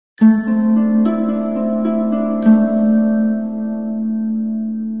What's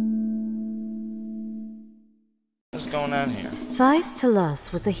going on here? Faiz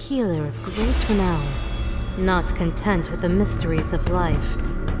Tilus was a healer of great renown. Not content with the mysteries of life,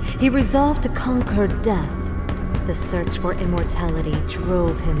 he resolved to conquer death. The search for immortality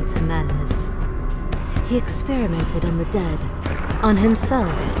drove him to madness. He experimented on the dead, on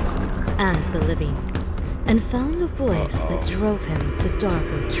himself, and the living, and found a voice that drove him to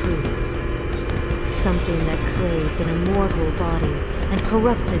darker truths. Something that craved an immortal body and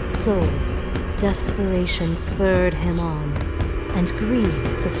corrupted soul. Desperation spurred him on, and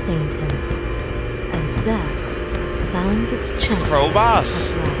greed sustained him. And death found its champion at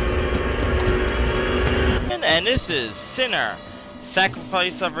last. And this is Sinner,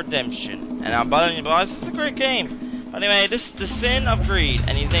 Sacrifice of Redemption. And I'm telling you, boys, it's a great game. Anyway, this is the sin of greed,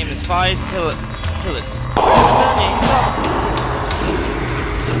 and his name is Faiz Tilus.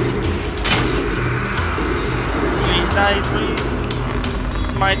 Please die, please. This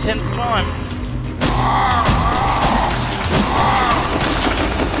is my 10th time.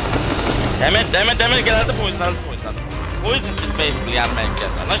 Damn it, get out of the poison, Poison is basically automatic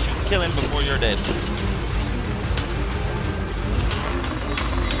death, unless you kill him before you're dead.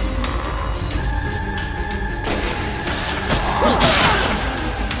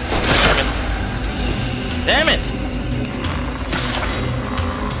 Damn it!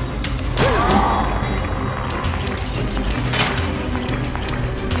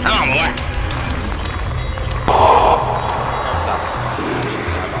 Come on, boy!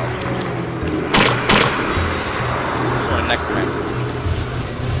 Necromancy.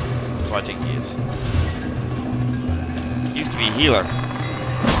 That's what I think he is. He used to be a healer.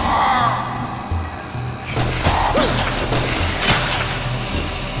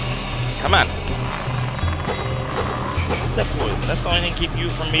 Come on. What's that poison? That's the only thing keep you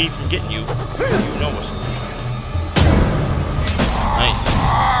from me from getting you. You know it. Nice.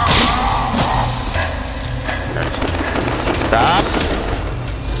 Stop.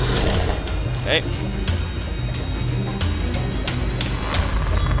 Okay.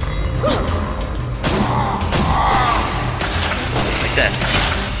 Like that.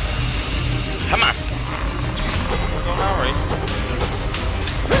 Come on. We're going all right.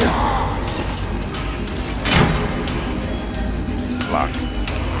 It's locked.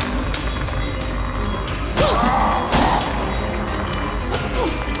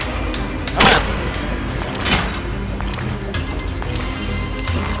 Come on.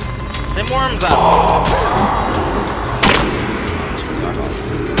 Them worms out.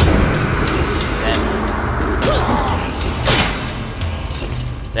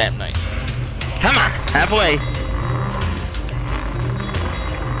 Damn nice. Come on, halfway.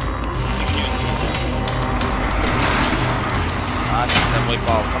 Ah, that white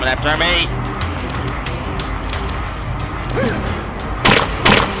ball coming after me.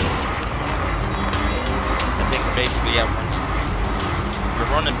 I think basically you're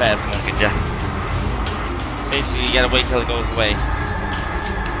running fast, won't get ya. Basically, you gotta wait till it goes away.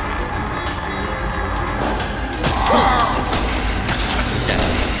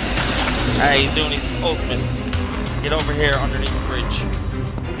 Alright, he's doing his ultimate. Get over here underneath the bridge.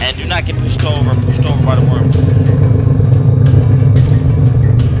 And do not get pushed over by the worms.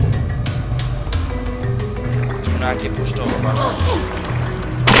 Do not get pushed over by the worms.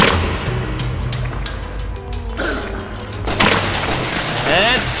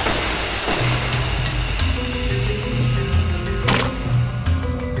 And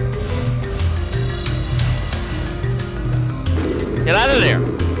get out of there.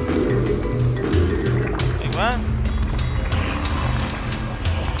 What?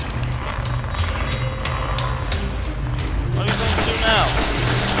 What are you going to do now?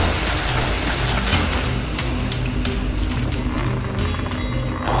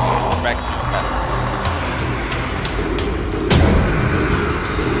 Back to the path.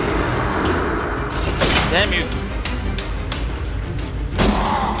 Damn you.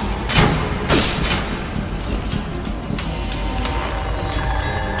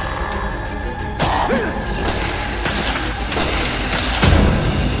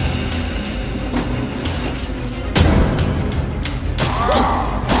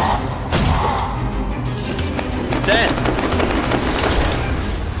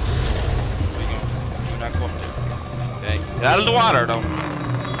 Get out of the water, though. Get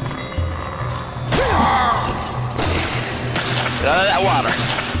out of that water.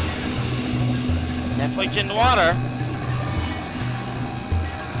 Can't fight you in the water.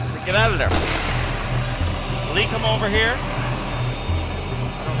 So get out of there. Will he come over here? I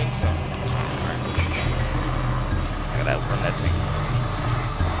don't think so. Alright. I gotta outrun that thing.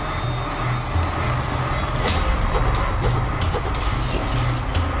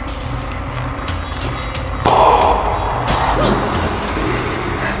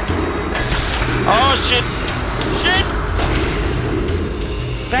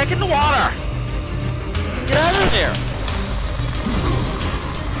 back in the water! Get out of there!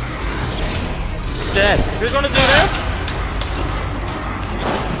 Dead. If you're gonna do this?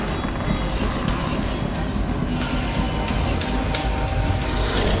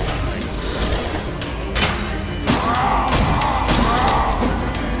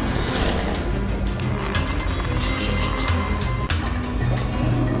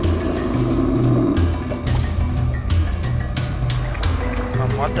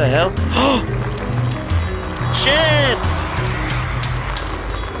 What the hell? Shit!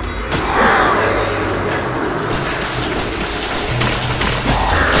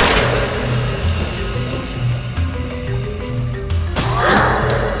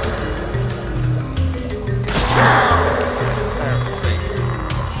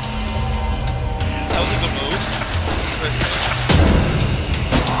 That was a good move.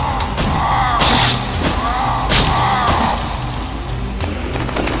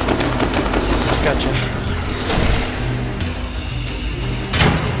 Gotcha.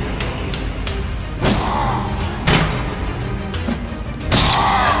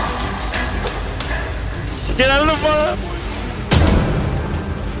 Get out of the water!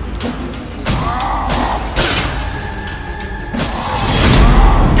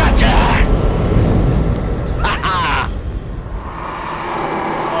 Gotcha!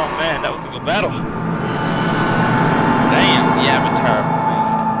 Oh man, that was a good battle. Damn, the Avatar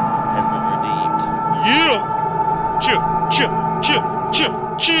has been redeemed.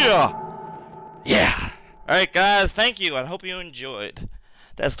 Yeah! Yeah! Alright guys, thank you. I hope you enjoyed.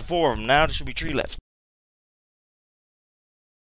 That's the 4 of them. Now there should be 3 left.